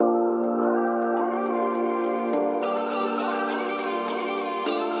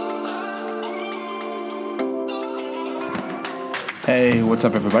Hey, what's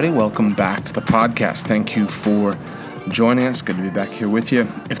up, everybody? Welcome back to the podcast. Thank you for joining us. Good to be back here with you.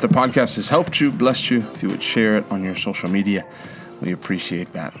 If the podcast has helped you, blessed you, if you would share it on your social media, we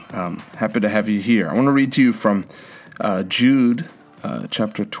appreciate that. Happy to have you here. I want to read to you from Jude,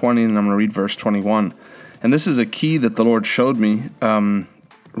 chapter 20, and I'm going to read verse 21. And this is a key that the Lord showed me.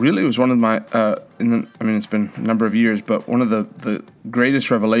 Really, it was one of my, it's been a number of years, but one of the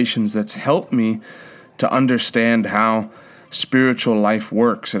greatest revelations that's helped me to understand how spiritual life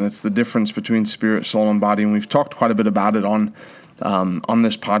works, and it's the difference between spirit, soul, and body. And we've talked quite a bit about it on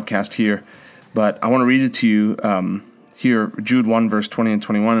this podcast here. But I want to read it to you here, Jude 1, verse 20 and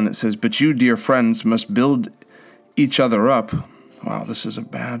 21, and it says, "But you, dear friends, must build each other up." Wow, this is a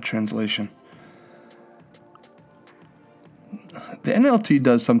bad translation. The NLT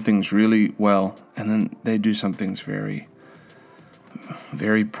does some things really well, and then they do some things very,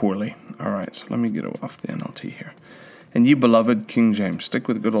 very poorly. All right, so let me get off the NLT here. "And ye beloved," King James, stick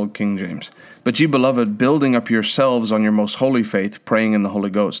with good old King James. "But ye beloved, building up yourselves on your most holy faith, praying in the Holy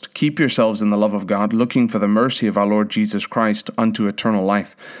Ghost. Keep yourselves in the love of God, looking for the mercy of our Lord Jesus Christ unto eternal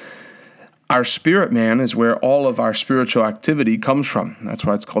life." Our spirit man is where all of our spiritual activity comes from. That's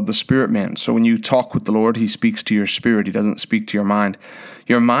why it's called the spirit man. So when you talk with the Lord, he speaks to your spirit. He doesn't speak to your mind.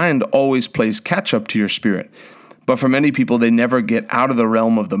 Your mind always plays catch up to your spirit. But for many people, they never get out of the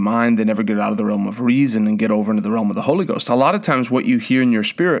realm of the mind. They never get out of the realm of reason and get over into the realm of the Holy Ghost. A lot of times what you hear in your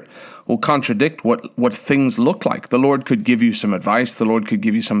spirit will contradict what things look like. The Lord could give you some advice. The Lord could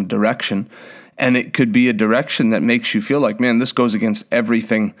give you some direction. And it could be a direction that makes you feel like, man, this goes against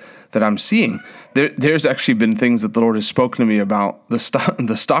everything that I'm seeing. There's actually been things that the Lord has spoken to me about the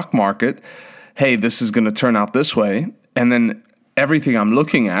stock market. Hey, this is going to turn out this way. And then everything I'm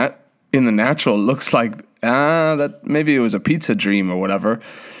looking at in the natural looks like, that maybe it was a pizza dream or whatever.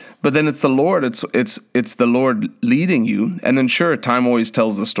 But then it's the Lord. It's the Lord leading you. And then sure, time always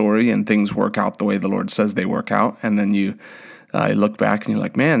tells the story and things work out the way the Lord says they work out. And then you look back and you're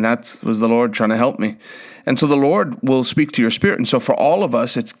like, man, that was the Lord trying to help me. And so the Lord will speak to your spirit. And so for all of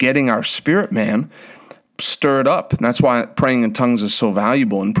us, it's getting our spirit man stirred up. And that's why praying in tongues is so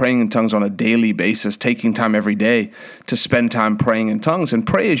valuable, and praying in tongues on a daily basis, taking time every day to spend time praying in tongues, and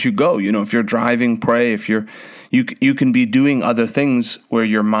pray as you go. You know, if you're driving, pray. If you can be doing other things where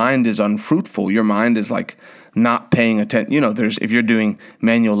your mind is unfruitful, your mind is like not paying attention. You know, if you're doing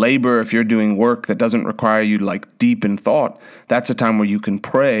manual labor, if you're doing work that doesn't require you like deep in thought, that's a time where you can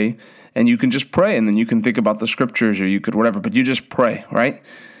pray, and you can just pray, and then you can think about the scriptures, or you could whatever, but you just pray, right?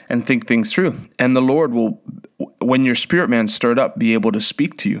 And think things through. And the Lord will, when your spirit man's stirred up, be able to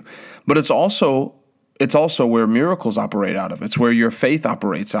speak to you. But it's also where miracles operate out of. It's where your faith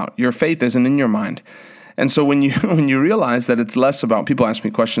operates out. Your faith isn't in your mind. And so when you realize that it's less about, people ask me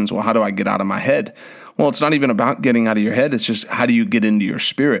questions, well, how do I get out of my head? Well, it's not even about getting out of your head. It's just, how do you get into your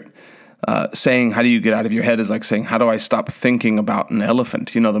spirit? Saying, how do you get out of your head is like saying, how do I stop thinking about an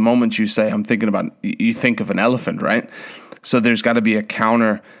elephant? You know, the moment you say, I'm thinking about, you think of an elephant, right? So there's got to be a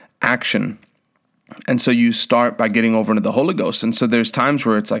counter action. And so you start by getting over into the Holy Ghost. And so there's times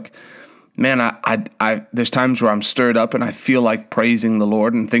where it's like, man, there's times where I'm stirred up and I feel like praising the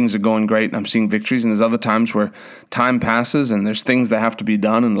Lord and things are going great and I'm seeing victories. And there's other times where time passes and there's things that have to be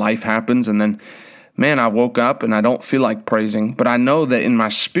done and life happens. And then, man, I woke up and I don't feel like praising, but I know that in my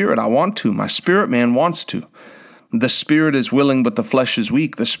spirit, I want to. My spirit man wants to. The spirit is willing, but the flesh is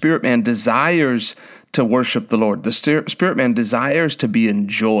weak. The spirit man desires to worship the Lord. The spirit man desires to be in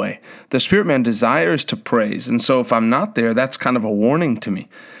joy. The spirit man desires to praise. And so if I'm not there, that's kind of a warning to me.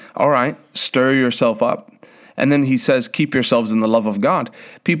 All right, stir yourself up. And then he says, keep yourselves in the love of God.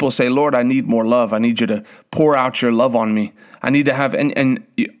 People say, Lord, I need more love. I need you to pour out your love on me. I need to have, and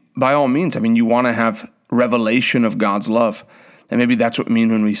by all means, I mean, you want to have revelation of God's love. And maybe that's what we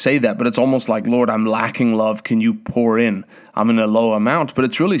mean when we say that, but it's almost like, Lord, I'm lacking love. Can you pour in? I'm in a low amount, but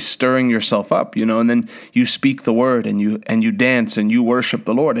it's really stirring yourself up, you know, and then you speak the word and you dance and you worship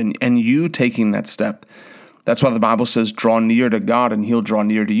the Lord and you taking that step. That's why the Bible says, draw near to God and he'll draw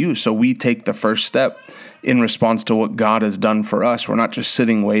near to you. So we take the first step in response to what God has done for us. We're not just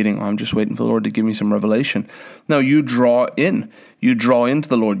sitting waiting. I'm just waiting for the Lord to give me some revelation. No, you draw in. You draw into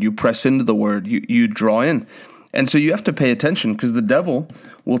the Lord. You press into the word. You draw in. And so you have to pay attention because the devil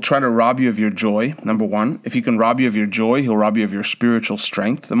will try to rob you of your joy, number one. If he can rob you of your joy, he'll rob you of your spiritual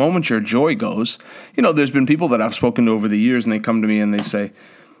strength. The moment your joy goes, you know, there's been people that I've spoken to over the years and they come to me and they say,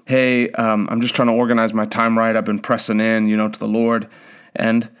 hey, I'm just trying to organize my time right. I've been pressing in, you know, to the Lord.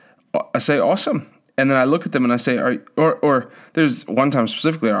 And I say, awesome. And then I look at them and I say, or there's one time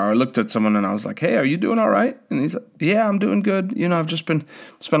specifically, I looked at someone and I was like, hey, are you doing all right? And he's like, yeah, I'm doing good. You know, I've just been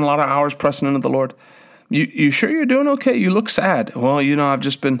spending a lot of hours pressing into the Lord. You sure you're doing okay? You look sad. Well, I've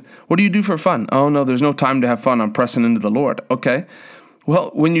just been, what do you do for fun? Oh, no, there's no time to have fun. I'm pressing into the Lord. Okay.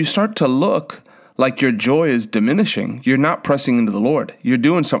 Well, when you start to look like your joy is diminishing, you're not pressing into the Lord. You're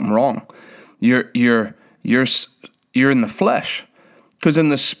doing something wrong. You're in the flesh, because in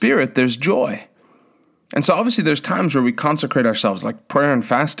the spirit, there's joy. And so obviously there's times where we consecrate ourselves, like prayer and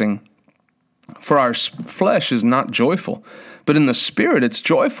fasting. For our flesh is not joyful, but in the spirit it's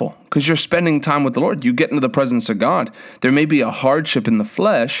joyful because you're spending time with the Lord. You get into the presence of God. There may be a hardship in the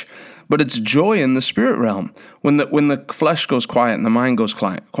flesh, but it's joy in the spirit realm. When the flesh goes quiet and the mind goes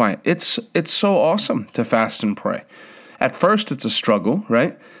quiet, it's so awesome to fast and pray. At first it's a struggle,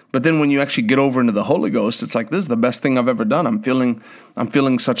 right? But then when you actually get over into the Holy Ghost, it's like, this is the best thing I've ever done. I'm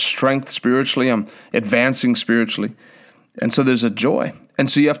feeling such strength spiritually. I'm advancing spiritually. And so there's a joy. And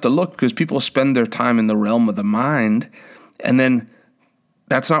so you have to look, because people spend their time in the realm of the mind, and then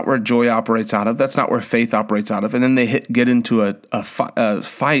that's not where joy operates out of. That's not where faith operates out of. And then they get into a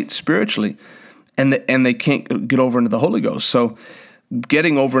fight spiritually, and they can't get over into the Holy Ghost. So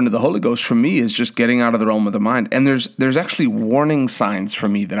getting over into the Holy Ghost for me is just getting out of the realm of the mind. And there's actually warning signs for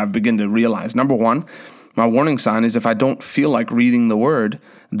me that I've begun to realize. Number one, my warning sign is if I don't feel like reading the Word,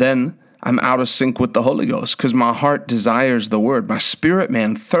 then I'm out of sync with the Holy Ghost, because my heart desires the Word. My spirit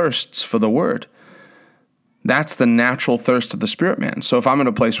man thirsts for the Word. That's the natural thirst of the spirit man. So if I'm in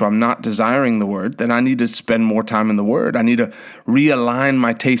a place where I'm not desiring the Word, then I need to spend more time in the Word. I need to realign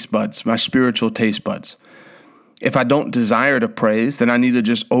my taste buds, my spiritual taste buds. If I don't desire to praise, then I need to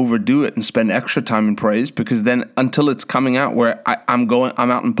just overdo it and spend extra time in praise, because then until it's coming out where I'm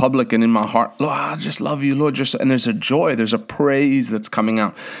out in public and in my heart, Lord, I just love you, Lord. And there's a joy, there's a praise that's coming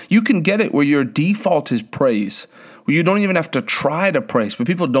out. You can get it where your default is praise, where you don't even have to try to praise, but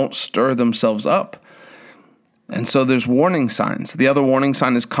people don't stir themselves up. And so there's warning signs. The other warning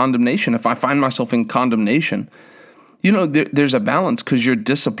sign is condemnation. If I find myself in condemnation, there's a balance, because you're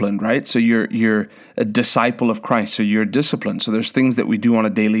disciplined, right? So you're a disciple of Christ, so you're disciplined. So there's things that we do on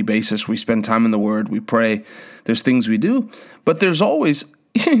a daily basis. We spend time in the Word, we pray. There's things we do, but there's always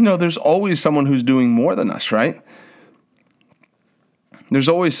someone who's doing more than us, right? There's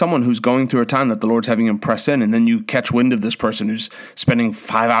always someone who's going through a time that the Lord's having him press in, and then you catch wind of this person who's spending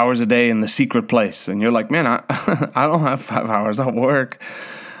 5 hours a day in the secret place, and you're like, man, I don't have 5 hours. I work.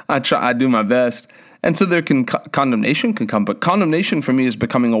 I do my best. And so condemnation can come, but condemnation for me is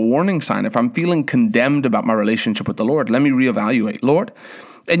becoming a warning sign. If I'm feeling condemned about my relationship with the Lord, let me reevaluate, Lord.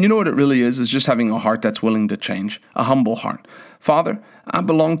 And you know what it really is just having a heart that's willing to change, a humble heart. Father, I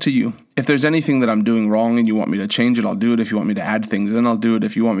belong to you. If there's anything that I'm doing wrong and you want me to change it, I'll do it. If you want me to add things, then I'll do it.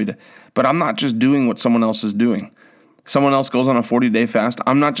 If you want me to, but I'm not just doing what someone else is doing. Someone else goes on a 40-day fast.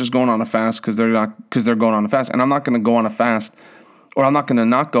 I'm not just going on a fast because they're going on a fast, and I'm not going to go on a fast, or I'm not going to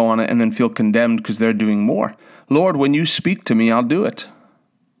not go on it and then feel condemned because they're doing more. Lord, when you speak to me, I'll do it.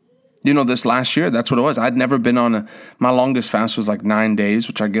 This last year, that's what it was. I'd never been on my longest fast was like 9 days,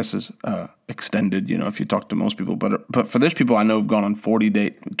 which I guess is extended, if you talk to most people. But for there's people I know who've gone on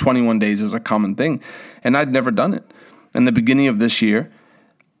 21 days is a common thing. And I'd never done it. In the beginning of this year,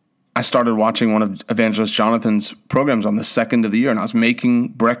 I started watching one of Evangelist Jonathan's programs on the 2nd of the year. And I was making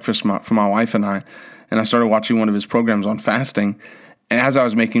breakfast for my wife and I. And I started watching one of his programs on fasting. And as I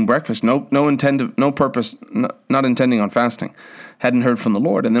was making breakfast, not intending on fasting, hadn't heard from the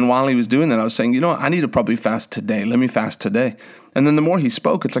Lord. And then while he was doing that, I was saying, I need to probably fast today. Let me fast today. And then the more he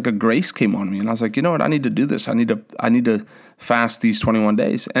spoke, it's like a grace came on me. And I was like, you know what? I need to do this. I need to fast these 21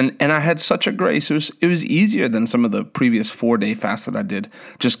 days. And I had such a grace. It was easier than some of the previous 4-day fasts that I did,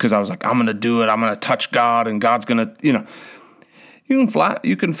 just because I was like, I'm going to do it. I'm going to touch God, and God's going to,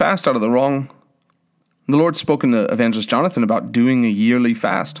 you can fast out of the wrong. The Lord's spoken to Evangelist Jonathan about doing a yearly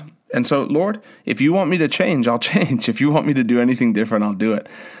fast. And so, Lord, if you want me to change, I'll change. If you want me to do anything different, I'll do it.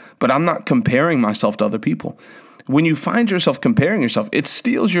 But I'm not comparing myself to other people. When you find yourself comparing yourself, it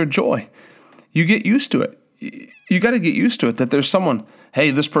steals your joy. You get used to it. You got to get used to it that there's someone,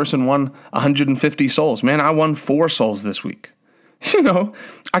 hey, this person won 150 souls. Man, I won 4 souls this week.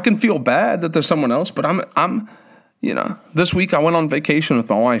 I can feel bad that there's someone else, but I'm this week I went on vacation with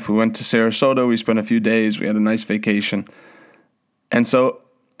my wife. We went to Sarasota. We spent a few days. We had a nice vacation. And so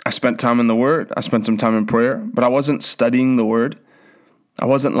I spent time in the Word. I spent some time in prayer, but I wasn't studying the Word. I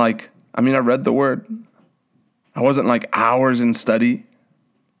wasn't I read the Word. I wasn't like hours in study.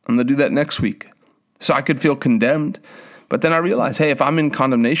 I'm going to do that next week. So I could feel condemned. But then I realized, hey, if I'm in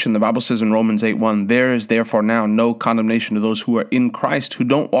condemnation, the Bible says in Romans 8:1, there is therefore now no condemnation to those who are in Christ, who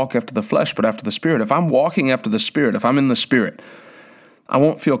don't walk after the flesh, but after the Spirit. If I'm walking after the Spirit, if I'm in the Spirit, I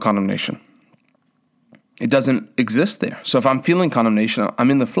won't feel condemnation. It doesn't exist there. So if I'm feeling condemnation,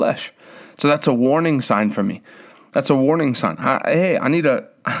 I'm in the flesh. So that's a warning sign for me. That's a warning sign. I need to,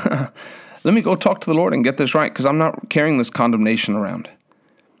 let me go talk to the Lord and get this right, because I'm not carrying this condemnation around.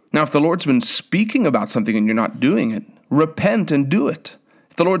 Now, if the Lord's been speaking about something and you're not doing it, repent and do it.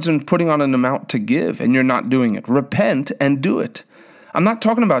 If the Lord's been putting on an amount to give and you're not doing it, repent and do it. I'm not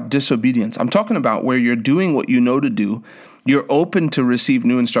talking about disobedience. I'm talking about where you're doing what you know to do. You're open to receive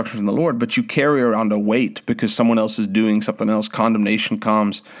new instruction from the Lord, but you carry around a weight because someone else is doing something else. Condemnation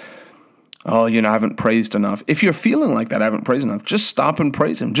comes. Oh, I haven't praised enough. If you're feeling like that, I haven't praised enough, just stop and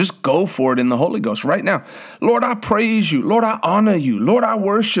praise him. Just go for it in the Holy Ghost right now. Lord, I praise you. Lord, I honor you. Lord, I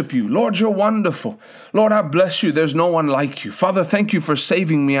worship you. Lord, you're wonderful. Lord, I bless you. There's no one like you. Father, thank you for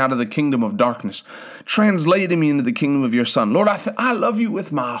saving me out of the kingdom of darkness, translating me into the kingdom of your Son. Lord, I love you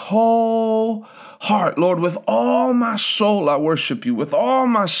with my whole heart. Lord, with all my soul, I worship you. With all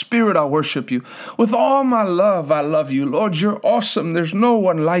my spirit, I worship you. With all my love, I love you. Lord, you're awesome. There's no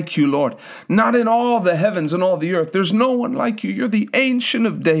one like you, Lord. Not in all the heavens and all the earth. There's no one like you. You're the Ancient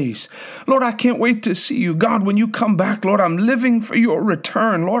of Days. Lord, I can't wait to see you. God, when you come back, Lord, I'm living for your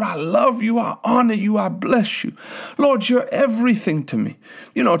return. Lord, I love you. I honor you. I bless you. Lord, you're everything to me.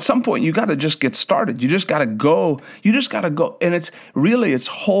 At some point, you got to just get started. You just got to go. You just got to go. And it's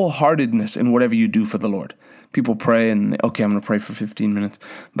wholeheartedness in whatever you do for the Lord. People pray and, okay, I'm going to pray for 15 minutes.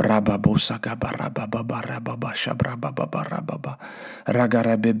 And,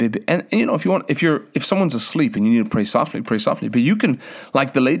 if someone's asleep and you need to pray softly, pray softly. But you can,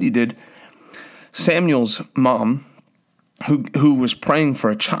 like the lady did, Samuel's mom, who was praying for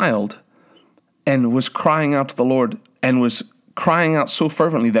a child and was crying out to the Lord and was crying out so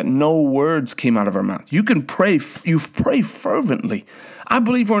fervently that no words came out of her mouth. You can pray, you pray fervently. I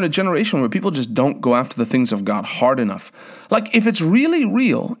believe we're in a generation where people just don't go after the things of God hard enough. Like, if it's really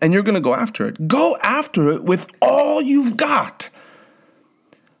real and you're going to go after it with all you've got.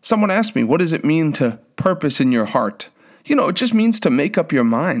 Someone asked me, what does it mean to purpose in your heart? It just means to make up your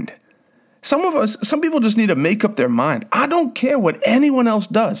mind. Some people just need to make up their mind. I don't care what anyone else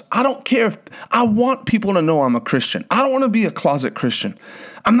does. I don't care if I want people to know I'm a Christian. I don't want to be a closet Christian.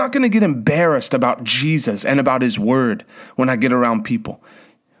 I'm not going to get embarrassed about Jesus and about his word when I get around people.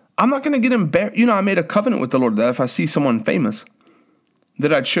 I'm not going to get embarrassed. I made a covenant with the Lord that if I see someone famous,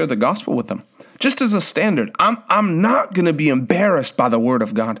 that I'd share the gospel with them. Just as a standard, I'm not going to be embarrassed by the word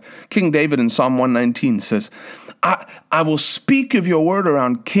of God. King David in Psalm 119 says, I will speak of your word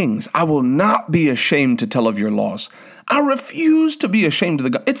around kings. I will not be ashamed to tell of your laws. I refuse to be ashamed of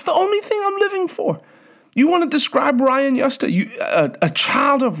the God. It's the only thing I'm living for. You want to describe Ryan Yusta? A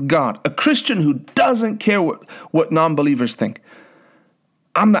child of God, a Christian who doesn't care what non-believers think.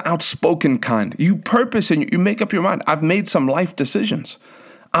 I'm the outspoken kind. You purpose and you make up your mind. I've made some life decisions.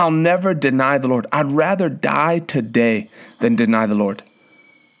 I'll never deny the Lord. I'd rather die today than deny the Lord.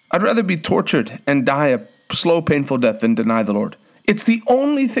 I'd rather be tortured and die a slow, painful death than deny the Lord. It's the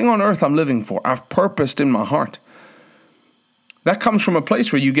only thing on earth I'm living for. I've purposed in my heart. That comes from a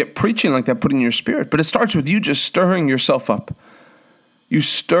place where you get preaching like that put in your spirit. But it starts with you just stirring yourself up. You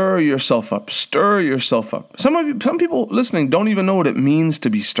stir yourself up. Stir yourself up. Some people listening don't even know what it means to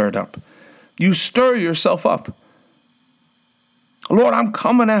be stirred up. You stir yourself up. Lord, I'm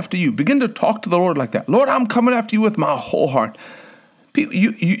coming after you. Begin to talk to the Lord like that. Lord, I'm coming after you with my whole heart.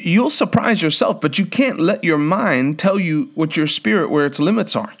 You'll surprise yourself, but you can't let your mind tell you what your spirit, where its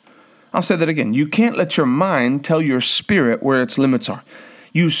limits are. I'll say that again. You can't let your mind tell your spirit where its limits are.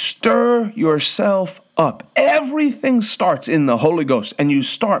 You stir yourself up. Everything starts in the Holy Ghost, and you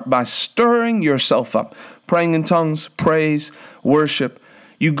start by stirring yourself up. Praying in tongues, praise, worship.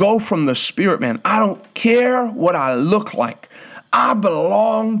 You go from the spirit, man. I don't care what I look like. I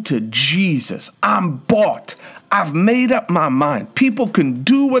belong to Jesus. I'm bought. I've made up my mind. People can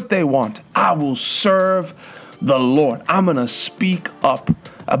do what they want. I will serve the Lord. I'm going to speak up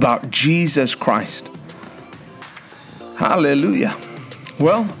about Jesus Christ. Hallelujah.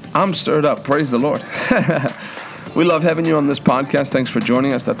 Well, I'm stirred up. Praise the Lord. We love having you on this podcast. Thanks for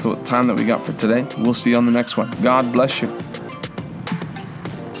joining us. That's the time that we got for today. We'll see you on the next one. God bless you.